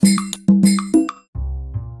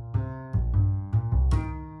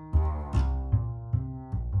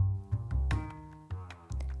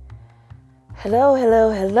Hello,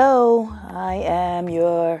 hello, hello. I am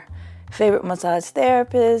your favorite massage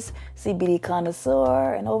therapist, CBD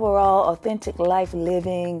connoisseur, and overall authentic life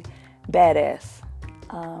living badass.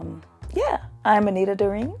 I'm Anita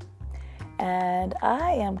Doreen, and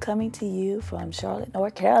I am coming to you from Charlotte,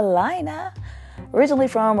 North Carolina. Originally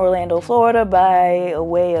from Orlando, Florida, by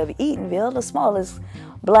way of Eatonville, the smallest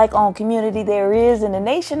black-owned community there is in the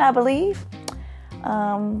nation, I believe.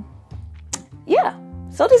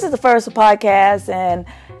 So this is the first podcast, and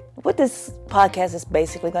what this podcast is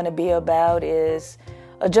basically going to be about is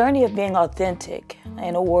a journey of being authentic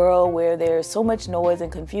in a world where there's so much noise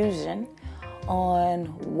and confusion on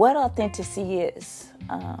what authenticity is.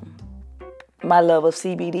 My love of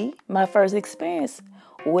CBD, my first experience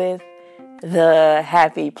with the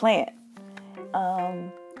happy plant,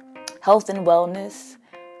 health and wellness,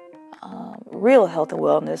 real health and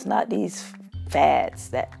wellness, not these fads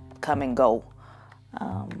that come and go.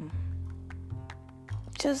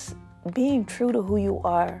 Just being true to who you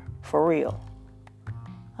are for real.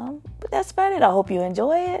 But that's about it. I hope you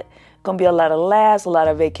enjoy it. Gonna be a lot of laughs, a lot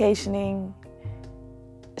of vacationing,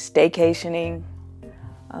 staycationing,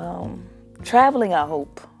 traveling, I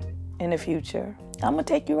hope, in the future. I'm gonna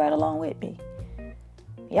take you right along with me.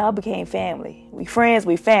 Y'all became family. We friends,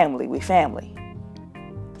 we family, we family.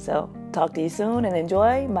 So talk to you soon and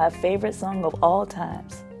enjoy my favorite song of all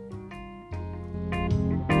times.